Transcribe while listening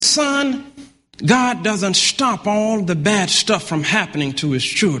son, God doesn't stop all the bad stuff from happening to his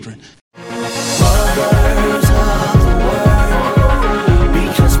children.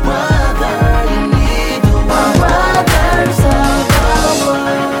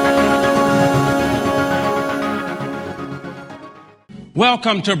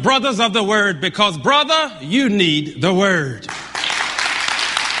 Welcome to Brothers of the Word, because, brother, you need the Word.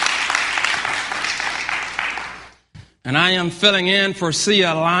 And I am filling in for C.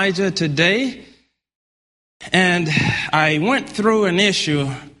 Elijah today. And I went through an issue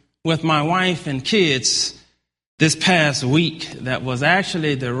with my wife and kids this past week that was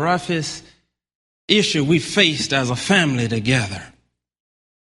actually the roughest issue we faced as a family together.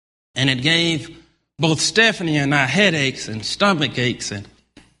 And it gave both Stephanie and I headaches and stomach aches and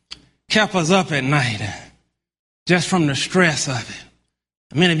kept us up at night just from the stress of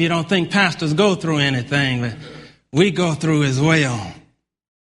it. Many of you don't think pastors go through anything, but we go through as well.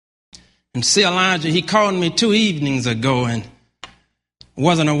 And see, Elijah, he called me 2 evenings ago and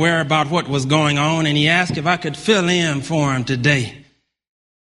wasn't aware about what was going on, and he asked if I could fill in for him today.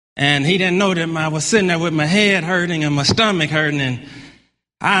 And he didn't know that I was sitting there with my head hurting and my stomach hurting and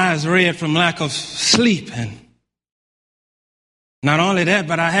eyes red from lack of sleep. And not only that,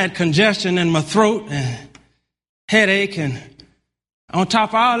 but I had congestion in my throat and headache, and on top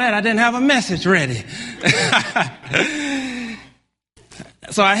of all that, I didn't have a message ready.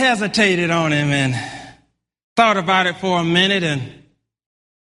 So I hesitated on him and thought about it for a minute,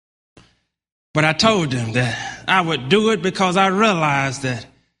 but I told him that I would do it because I realized that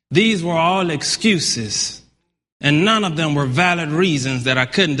these were all excuses, and none of them were valid reasons that I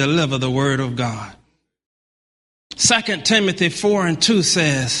couldn't deliver the Word of God. 2 Timothy 4:2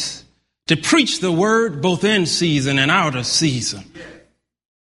 says, to preach the Word both in season and out of season.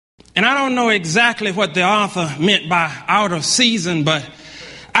 And I don't know exactly what the author meant by out of season, but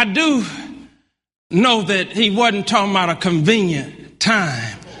I do know that he wasn't talking about a convenient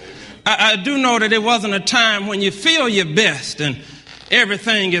time. I do know that it wasn't a time when you feel your best and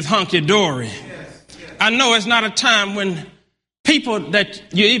everything is hunky-dory. I know it's not a time when people that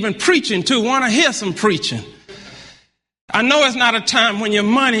you're even preaching to want to hear some preaching. I know it's not a time when your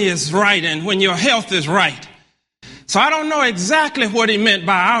money is right and when your health is right. So I don't know exactly what he meant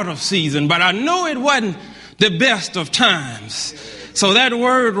by out of season, but I know it wasn't the best of times. So that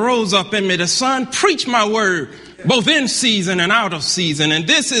word rose up in me. The son, preach my word, both in season and out of season. And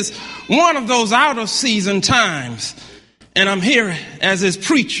this is one of those out of season times. And I'm here as his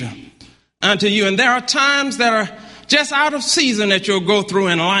preacher unto you. And there are times that are just out of season that you'll go through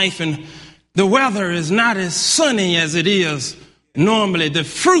in life. And the weather is not as sunny as it is normally. The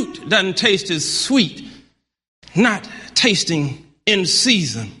fruit doesn't taste as sweet, not tasting in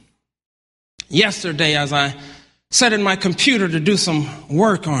season. Yesterday, as I sat in my computer to do some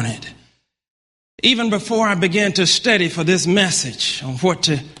work on it, even before I began to study for this message on what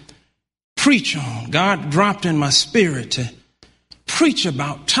to preach on, God dropped in my spirit to preach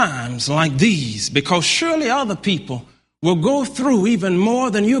about times like these, because surely other people will go through even more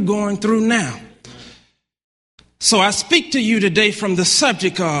than you're going through now. So I speak to you today from the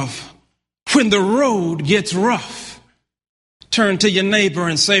subject of when the road gets rough. Turn to your neighbor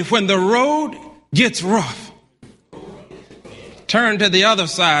and say, when the road gets rough. Turn to the other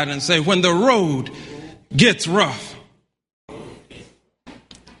side and say, when the road gets rough.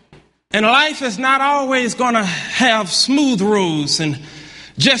 And life is not always going to have smooth roads, and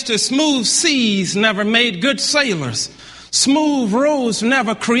just as smooth seas never made good sailors, smooth roads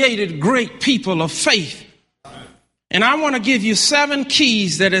never created great people of faith. And I want to give you 7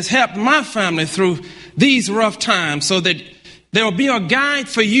 keys that has helped my family through these rough times, so that there will be a guide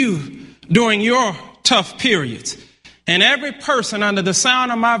for you during your tough periods. And every person under the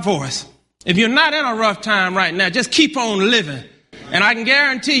sound of my voice, if you're not in a rough time right now, just keep on living. And I can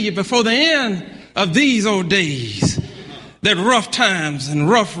guarantee you before the end of these old days that rough times and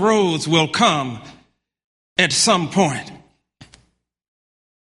rough roads will come at some point.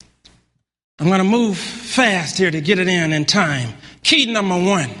 I'm going to move fast here to get it in time. Key number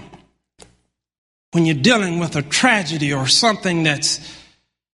 1. When you're dealing with a tragedy or something that's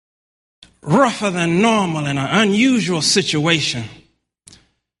rougher than normal in an unusual situation,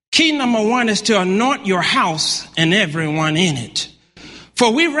 key number 1 is to anoint your house and everyone in it.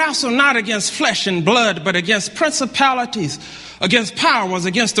 For we wrestle not against flesh and blood, but against principalities, against powers,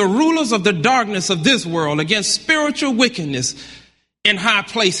 against the rulers of the darkness of this world, against spiritual wickedness in high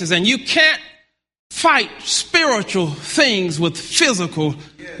places. And you can't fight spiritual things with physical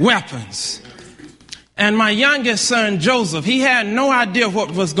weapons. And my youngest son, Joseph, he had no idea what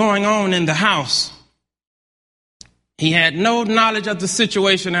was going on in the house. He had no knowledge of the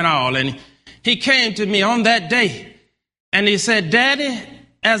situation at all. And he came to me on that day and he said, Daddy,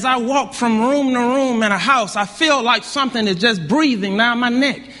 as I walk from room to room in a house, I feel like something is just breathing down my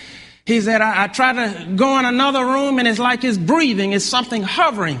neck. He said, I try to go in another room and it's like it's breathing. It's something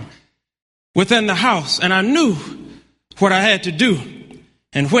hovering within the house. And I knew what I had to do.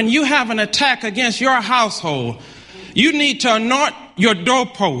 And when you have an attack against your household, you need to anoint your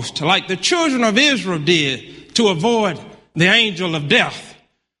doorpost like the children of Israel did to avoid the angel of death.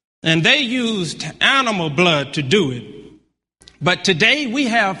 And they used animal blood to do it. But today we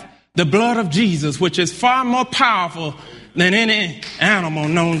have the blood of Jesus, which is far more powerful than any animal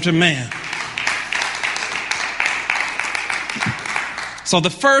known to man. So the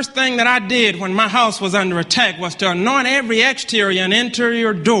first thing that I did when my house was under attack was to anoint every exterior and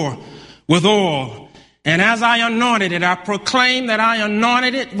interior door with oil. And as I anointed it, I proclaimed that I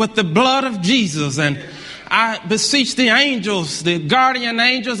anointed it with the blood of Jesus. And I beseech the angels, the guardian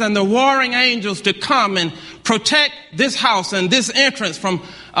angels and the warring angels to come and protect this house and this entrance from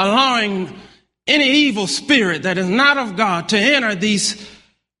allowing any evil spirit that is not of God to enter these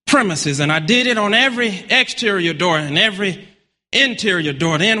premises. And I did it on every exterior door and every interior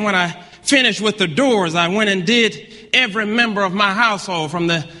door. Then when I finished with the doors, I went and did every member of my household, from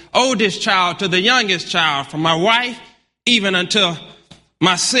the oldest child to the youngest child, from my wife even until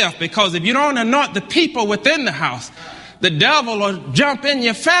myself. Because if you don't anoint the people within the house, the devil will jump in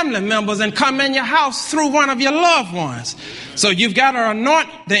your family members and come in your house through one of your loved ones. So you've got to anoint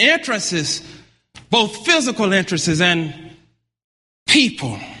the entrances, both physical entrances and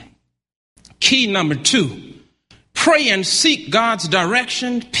people. Key number 2, pray and seek God's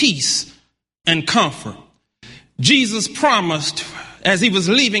direction, peace, and comfort. Jesus promised as he was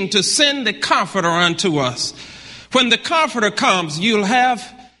leaving to send the comforter unto us. When the comforter comes, you'll have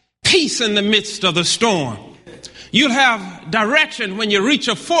peace in the midst of the storm. You'll have direction when you reach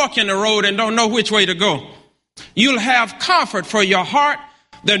a fork in the road and don't know which way to go. You'll have comfort for your heart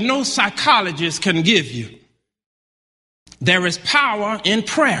that no psychologist can give you. There is power in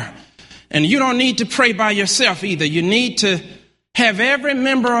prayer. And you don't need to pray by yourself either. You need to have every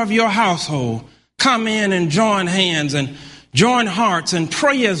member of your household come in and join hands and join hearts and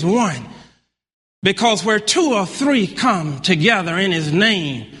pray as one. Because where 2 or 3 come together in his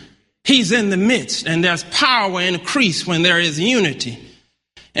name, he's in the midst, and there's power increased when there is unity.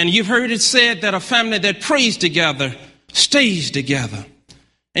 And you've heard it said that a family that prays together stays together.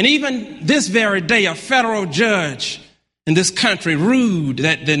 And even this very day, a federal judge in this country ruled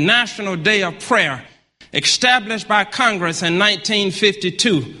that the National Day of Prayer, established by Congress in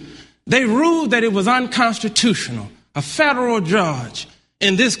 1952, they ruled that it was unconstitutional. A federal judge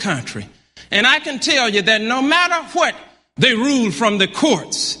in this country. And I can tell you that no matter what they ruled from the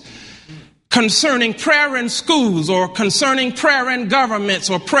courts concerning prayer in schools or concerning prayer in governments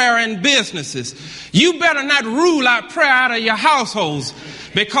or prayer in businesses, you better not rule out prayer out of your households,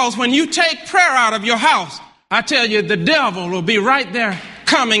 because when you take prayer out of your house, I tell you, the devil will be right there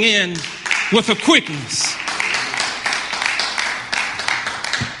coming in with a quickness.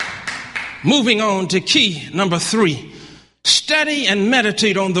 Moving on to key number 3. Study and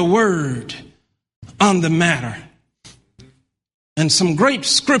meditate on the word on the matter. And some great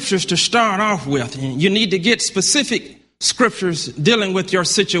scriptures to start off with. You need to get specific scriptures dealing with your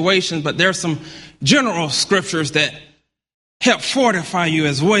situation, but there's some general scriptures that help fortify you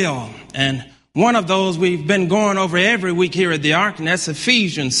as well. And one of those we've been going over every week here at the Ark, and that's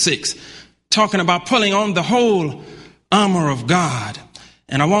Ephesians 6, talking about pulling on the whole armor of God.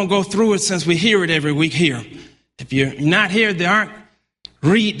 And I won't go through it since we hear it every week here. If you're not here at the Ark,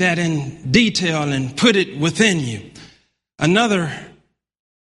 read that in detail and put it within you. Another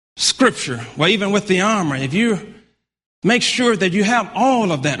scripture, well, even with the armor, if you make sure that you have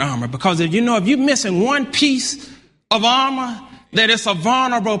all of that armor, because if you're missing one piece of armor, that it's a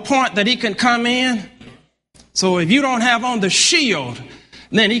vulnerable point that he can come in. So if you don't have on the shield,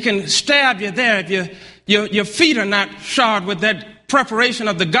 then he can stab you there. If your feet are not shod with that preparation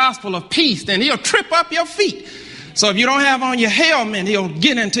of the gospel of peace, then he'll trip up your feet. So if you don't have on your helmet, he'll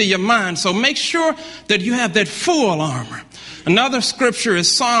get into your mind. So make sure that you have that full armor. Another scripture is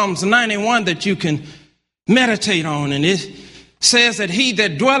Psalms 91 that you can meditate on. And it says that he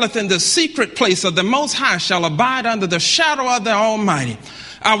that dwelleth in the secret place of the Most High shall abide under the shadow of the Almighty.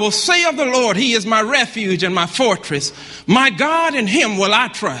 I will say of the Lord, he is my refuge and my fortress. My God, in him will I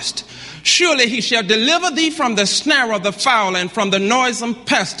trust. Surely he shall deliver thee from the snare of the fowler and from the noisome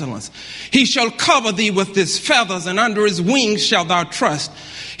pestilence. He shall cover thee with his feathers, and under his wings shalt thou trust.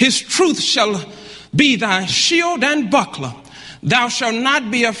 His truth shall be thy shield and buckler. Thou shalt not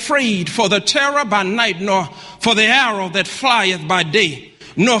be afraid for the terror by night, nor for the arrow that flieth by day,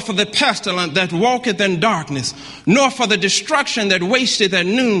 nor for the pestilence that walketh in darkness, nor for the destruction that wasteth at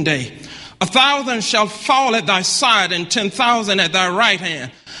noonday. 1,000 shall fall at thy side, and 10,000 at thy right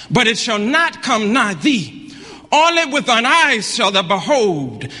hand, but it shall not come nigh thee. Only with thine eyes shalt thou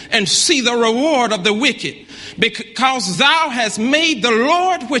behold and see the reward of the wicked, because thou hast made the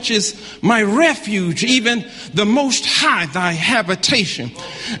Lord, which is my refuge, even the Most High, thy habitation.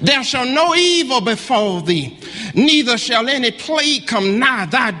 There shall no evil befall thee, neither shall any plague come nigh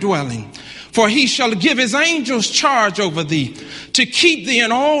thy dwelling. For he shall give his angels charge over thee, to keep thee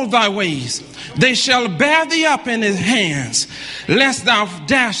in all thy ways. They shall bear thee up in his hands, lest thou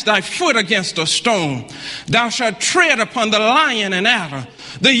dash thy foot against a stone. Thou shalt tread upon the lion and adder,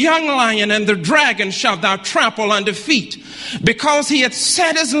 the young lion and the dragon shalt thou trample under feet. Because he hath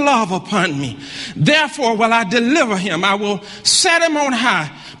set his love upon me, therefore will I deliver him. I will set him on high,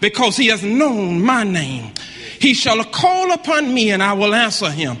 because he has known my name. He shall call upon me, and I will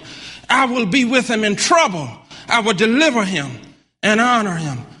answer him. I will be with him in trouble. I will deliver him and honor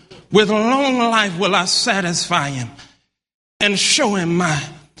him. With long life will I satisfy him and show him my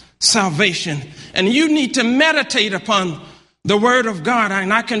salvation. And you need to meditate upon the word of God.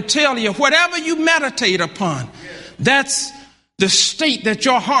 And I can tell you, whatever you meditate upon, that's the state that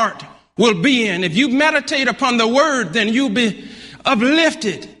your heart will be in. If you meditate upon the word, then you'll be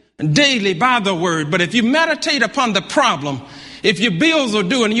uplifted daily by the word. But if you meditate upon the problem, if your bills are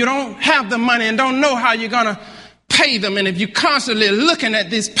due and you don't have the money and don't know how you're going to pay them, and if you're constantly looking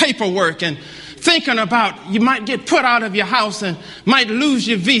at this paperwork and thinking about you might get put out of your house and might lose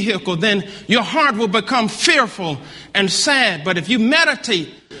your vehicle, then your heart will become fearful and sad. But if you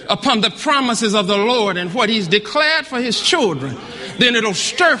meditate upon the promises of the Lord and what he's declared for his children, then it'll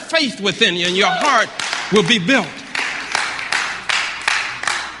stir faith within you and your heart will be built.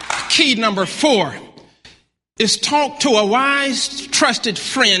 Key number 4 is talk to a wise, trusted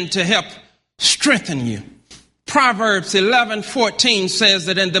friend to help strengthen you. Proverbs 11:14 says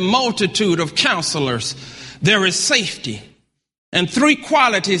that in the multitude of counselors, there is safety. And 3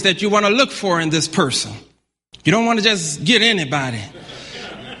 qualities that you want to look for in this person. You don't want to just get anybody.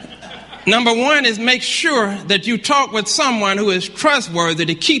 Number 1 is make sure that you talk with someone who is trustworthy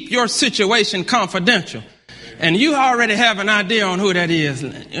to keep your situation confidential. And you already have an idea on who that is.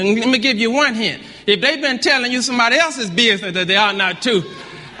 And let me give you one hint. If they've been telling you somebody else's business that they ought not to,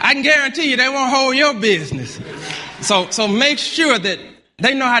 I can guarantee you they won't hold your business. So make sure that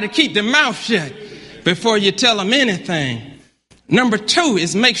they know how to keep their mouth shut before you tell them anything. Number 2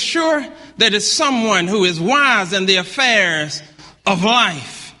 is make sure that it's someone who is wise in the affairs of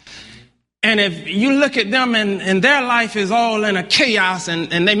life. And if you look at them and their life is all in a chaos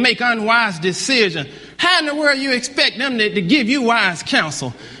and they make unwise decisions, how in the world you expect them to give you wise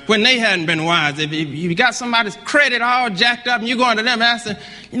counsel when they hadn't been wise? If you got somebody's credit all jacked up and you're going to them asking,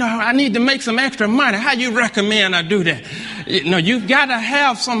 I need to make some extra money. How you recommend I do that? You've got to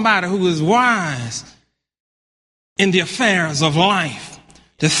have somebody who is wise in the affairs of life.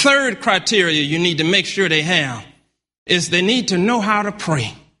 The 3rd criteria you need to make sure they have is they need to know how to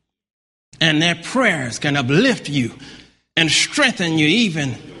pray. And their prayers can uplift you and strengthen you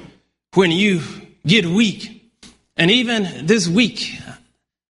even when you get weak. And even this week,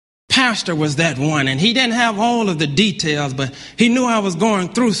 Pastor was that one, and he didn't have all of the details, but he knew I was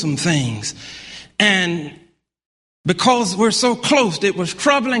going through some things. And because we're so close, it was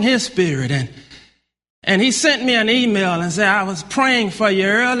troubling his spirit. And he sent me an email and said, I was praying for you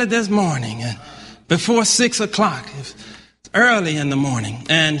early this morning, and before 6 o'clock, early in the morning.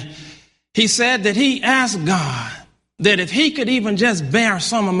 And he said that he asked God that if he could even just bear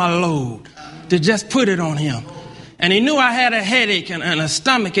some of my load, to just put it on him. And he knew I had a headache and a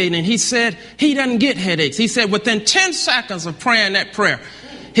stomach ache, and he said he doesn't get headaches. He said within 10 seconds of praying that prayer,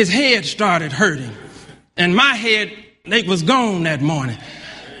 his head started hurting. And my headache was gone that morning.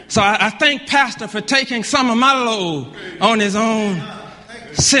 So I thank Pastor for taking some of my load on his own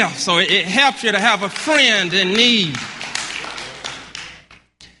self. So it helps you to have a friend in need.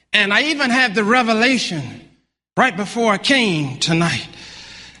 And I even had the revelation right before I came tonight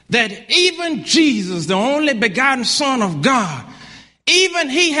that even Jesus, the only begotten Son of God, even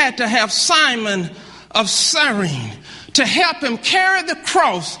he had to have Simon of Cyrene to help him carry the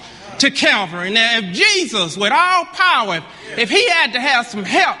cross to Calvary. Now, if Jesus, with all power, if he had to have some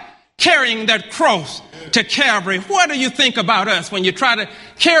help carrying that cross to Calvary, what do you think about us when you try to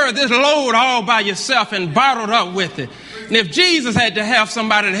carry this load all by yourself and bottled up with it? And if Jesus had to have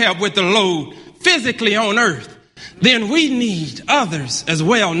somebody to help with the load physically on earth, then we need others as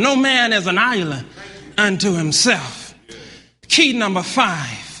well. No man is an island unto himself. Key number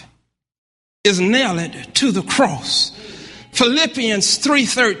 5 is nail it to the cross. Philippians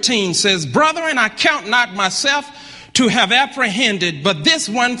 3:13 says, "Brethren, I count not myself to have apprehended, but this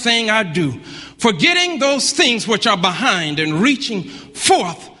one thing I do, forgetting those things which are behind and reaching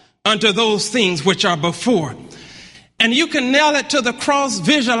forth unto those things which are before." And you can nail it to the cross,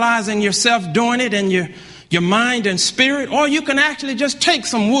 visualizing yourself doing it in your mind and spirit, or you can actually just take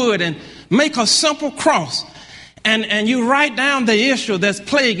some wood and make a simple cross. And you write down the issue that's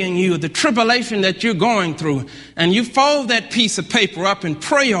plaguing you, the tribulation that you're going through, and you fold that piece of paper up and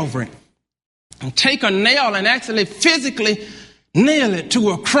pray over it. And take a nail and actually physically nail it to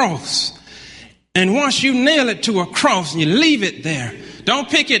a cross. And once you nail it to a cross, you leave it there. Don't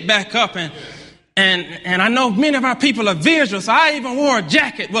pick it back up. And I know many of our people are visual, so I even wore a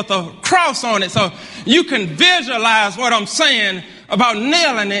jacket with a cross on it so you can visualize what I'm saying about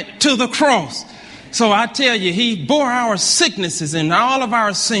nailing it to the cross. So I tell you, he bore our sicknesses and all of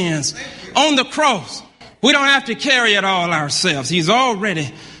our sins on the cross. We don't have to carry it all ourselves. He's already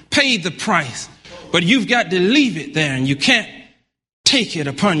paid the price. But you've got to leave it there, and you can't take it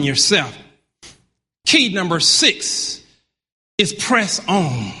upon yourself. Key number 6 is press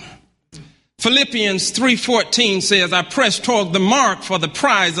on. Philippians 3:14 says, "I press toward the mark for the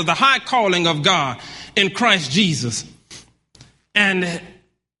prize of the high calling of God in Christ Jesus." And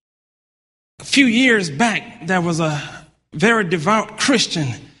a few years back, there was a very devout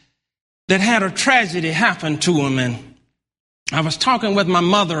Christian that had a tragedy happen to him. And I was talking with my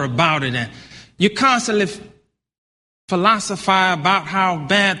mother about it. And you constantly philosophize about how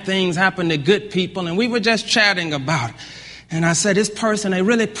bad things happen to good people. And we were just chatting about it. And I said, this person, they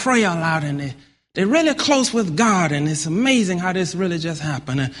really pray a lot, and they're really close with God. And it's amazing how this really just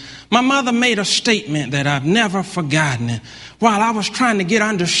happened. And my mother made a statement that I've never forgotten. And while I was trying to get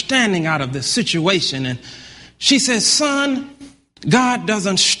understanding out of the situation, and she said, "Son, God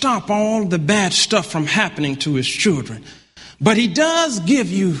doesn't stop all the bad stuff from happening to his children, but he does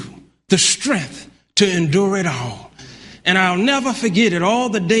give you the strength to endure it all." And I'll never forget it all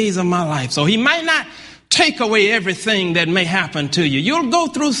the days of my life. So he might not take away everything that may happen to you. You'll go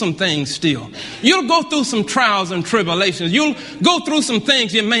through some things still. You'll go through some trials and tribulations. You'll go through some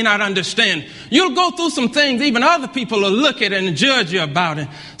things you may not understand. You'll go through some things even other people will look at and judge you about and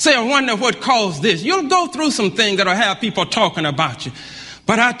say, "I wonder what caused this." You'll go through some things that'll have people talking about you.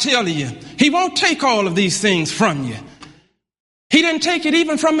 But I tell you, he won't take all of these things from you. He didn't take it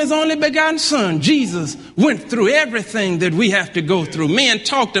even from his only begotten son. Jesus went through everything that we have to go through. Men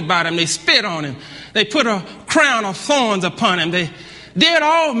talked about him. They spit on him. They put a crown of thorns upon him. They did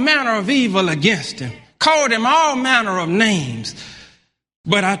all manner of evil against him, called him all manner of names.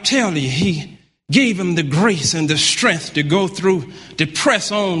 But I tell you, he gave him the grace and the strength to go through, to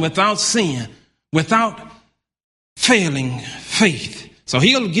press on without sin, without failing faith. So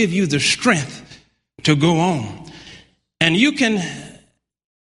he'll give you the strength to go on. And you can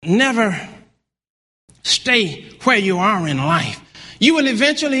never stay where you are in life. You will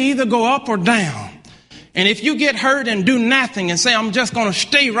eventually either go up or down. And if you get hurt and do nothing and say, "I'm just going to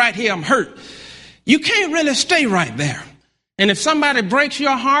stay right here, I'm hurt," you can't really stay right there. And if somebody breaks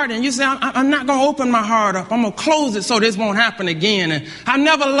your heart and you say, "I'm not going to open my heart up, I'm going to close it so this won't happen again, and I'll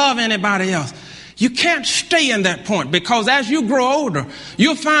never love anybody else," you can't stay in that point, because as you grow older,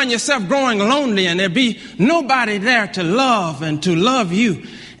 you'll find yourself growing lonely, and there'll be nobody there to love and to love you.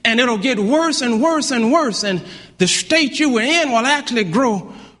 And it'll get worse and worse and worse. And the state you were in will actually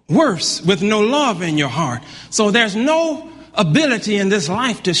grow worse with no love in your heart. So there's no ability in this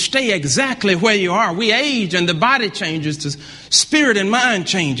life to stay exactly where you are. We age and the body changes, the spirit and mind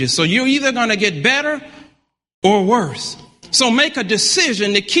changes. So you're either going to get better or worse. So make a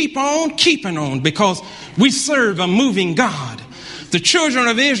decision to keep on keeping on, because we serve a moving God. The children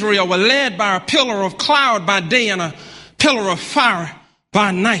of Israel were led by a pillar of cloud by day and a pillar of fire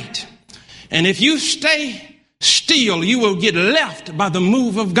by night. And if you stay still, you will get left by the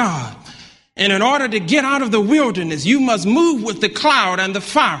move of God. And in order to get out of the wilderness, you must move with the cloud and the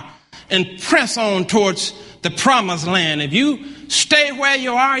fire and press on towards the promised land. If you stay where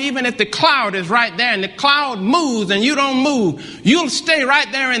you are, even if the cloud is right there and the cloud moves and you don't move, you'll stay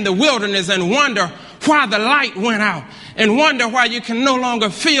right there in the wilderness and wonder why the light went out and wonder why you can no longer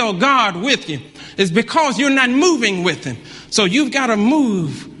feel God with you. It's because you're not moving with him. So you've got to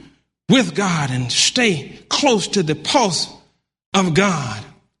move with God and stay close to the pulse of God.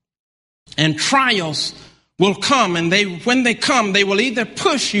 And trials will come, and when they come, they will either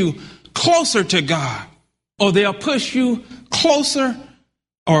push you closer to God, or they'll push you closer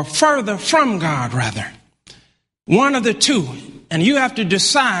or further from God, rather. One of the two. And you have to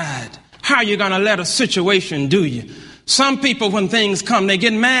decide how you're going to let a situation do you. Some people, when things come, they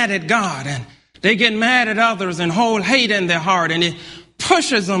get mad at God and they get mad at others and hold hate in their heart, and it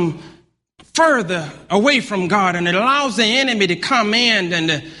pushes them further away from God, and it allows the enemy to come in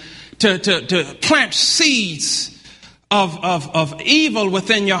and to plant seeds of evil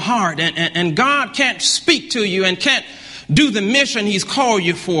within your heart, and God can't speak to you and can't do the mission he's called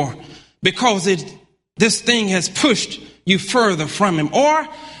you for because this thing has pushed you further from him. Or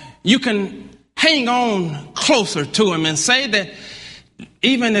you can hang on closer to him and say that,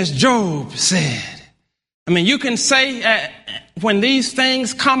 even as Job said, you can say when these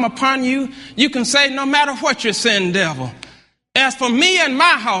things come upon you, you can say, no matter what you sin, devil, as for me and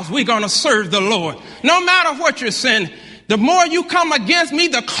my house, we're going to serve the Lord. No matter what you're sin, the more you come against me,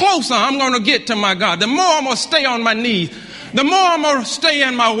 the closer I'm going to get to my God. The more I'm going to stay on my knees. The more I'm going to stay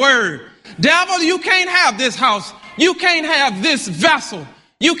in my word. Devil, you can't have this house. You can't have this vessel.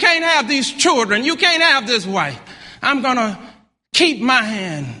 You can't have these children. You can't have this wife. I'm going to keep my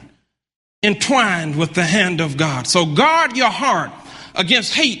hand entwined with the hand of God. So guard your heart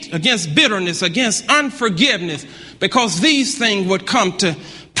against hate, against bitterness, against unforgiveness, because these things would come to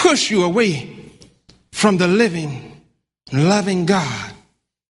push you away from the living, loving God.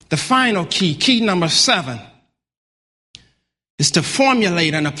 The final key number 7, is to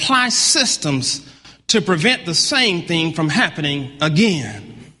formulate and apply systems to prevent the same thing from happening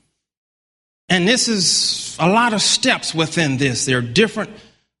again. And this is a lot of steps within this. There are different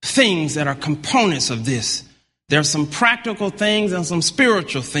things that are components of this. There are some practical things and some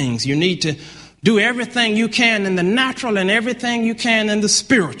spiritual things. You need to do everything you can in the natural and everything you can in the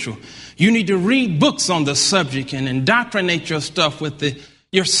spiritual. You need to read books on the subject and indoctrinate yourself with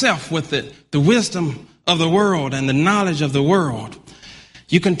the wisdom of the world and the knowledge of the world.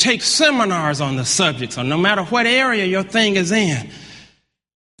 You can take seminars on the subject, so no matter what area your thing is in,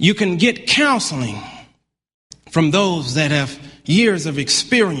 you can get counseling from those that have years of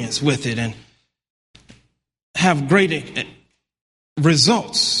experience with it and have great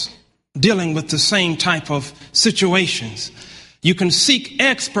results dealing with the same type of situations. You can seek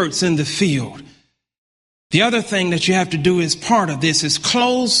experts in the field. The other thing that you have to do as part of this is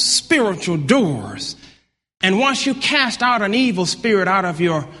close spiritual doors. And once you cast out an evil spirit out of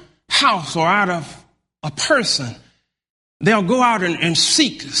your house or out of a person, they'll go out and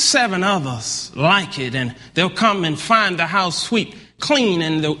seek 7 others like it, and they'll come and find the house swept clean.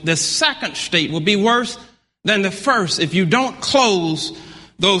 And the second state will be worse than the first if you don't close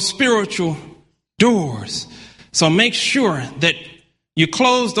those spiritual doors. So make sure that you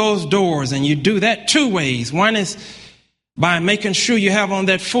close those doors, and you do that 2 ways. One is by making sure you have on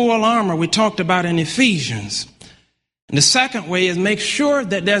that full armor we talked about in Ephesians. And the second way is make sure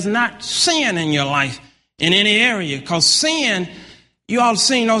that there's not sin in your life in any area, because sin, you all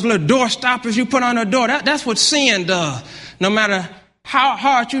seen those little door stoppers you put on the door. That's what sin does. No matter how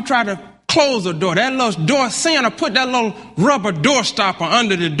hard you try to close the door, that little door, sin will put that little rubber door stopper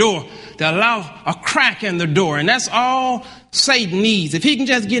under the door to allow a crack in the door. And that's all Satan needs. If he can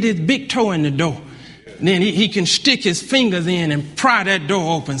just get his big toe in the door, then he can stick his fingers in and pry that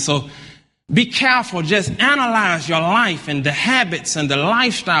door open. So be careful. Just analyze your life and the habits and the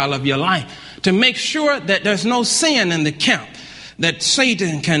lifestyle of your life to make sure that there's no sin in the camp that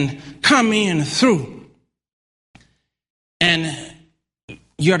Satan can come in through. And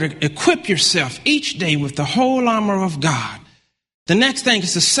you have to equip yourself each day with the whole armor of God. The next thing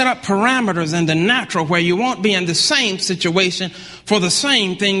is to set up parameters in the natural where you won't be in the same situation for the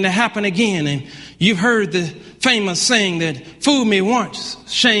same thing to happen again. And you've heard the famous saying that fool me once,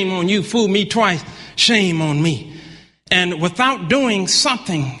 shame on you. Fool me twice, shame on me. And without doing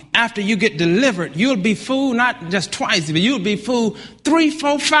something after you get delivered, you'll be fooled not just twice, but you'll be fooled 3,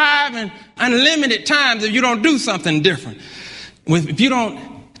 4, 5, and unlimited times if you don't do something different. If you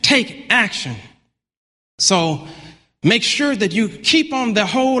don't take action. So make sure that you keep on the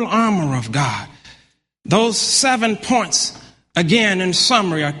whole armor of God. Those 7 points, again, in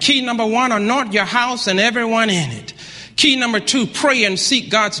summary, are key number 1, anoint your house and everyone in it. Key number 2, pray and seek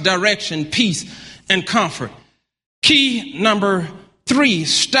God's direction, peace, and comfort. Key number 3,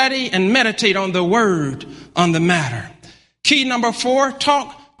 study and meditate on the word on the matter. Key number 4,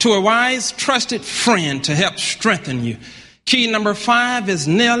 talk to a wise, trusted friend to help strengthen you. Key number 5 is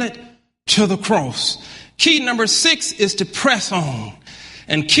nail it to the cross. Key number 6 is to press on.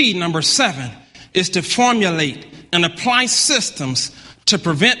 And key number 7 is to formulate and apply systems to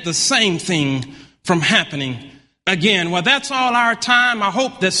prevent the same thing from happening again. Well, that's all our time. I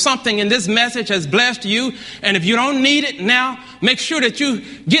hope that something in this message has blessed you. And if you don't need it now, make sure that you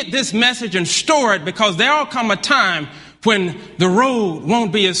get this message and store it, because there will come a time when the road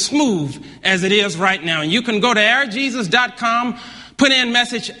won't be as smooth as it is right now. And you can go to airjesus.com, put in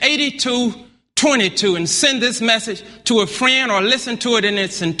message 8222 and send this message to a friend or listen to it in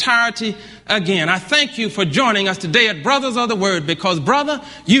its entirety again. I thank you for joining us today at Brothers of the Word, because, brother,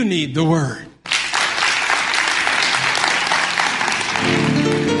 you need the Word.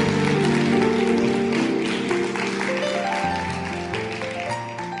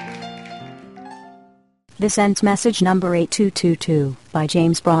 This ends message number 8222 by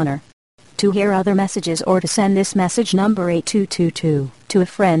James Bronner. To hear other messages or to send this message number 8222 to a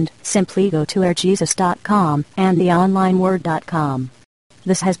friend, simply go to airjesus.com and theonlineword.com.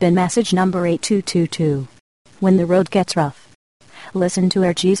 This has been message number 8222. When the road gets rough, listen to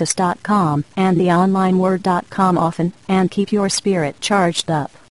airjesus.com and theonlineword.com often, and keep your spirit charged up.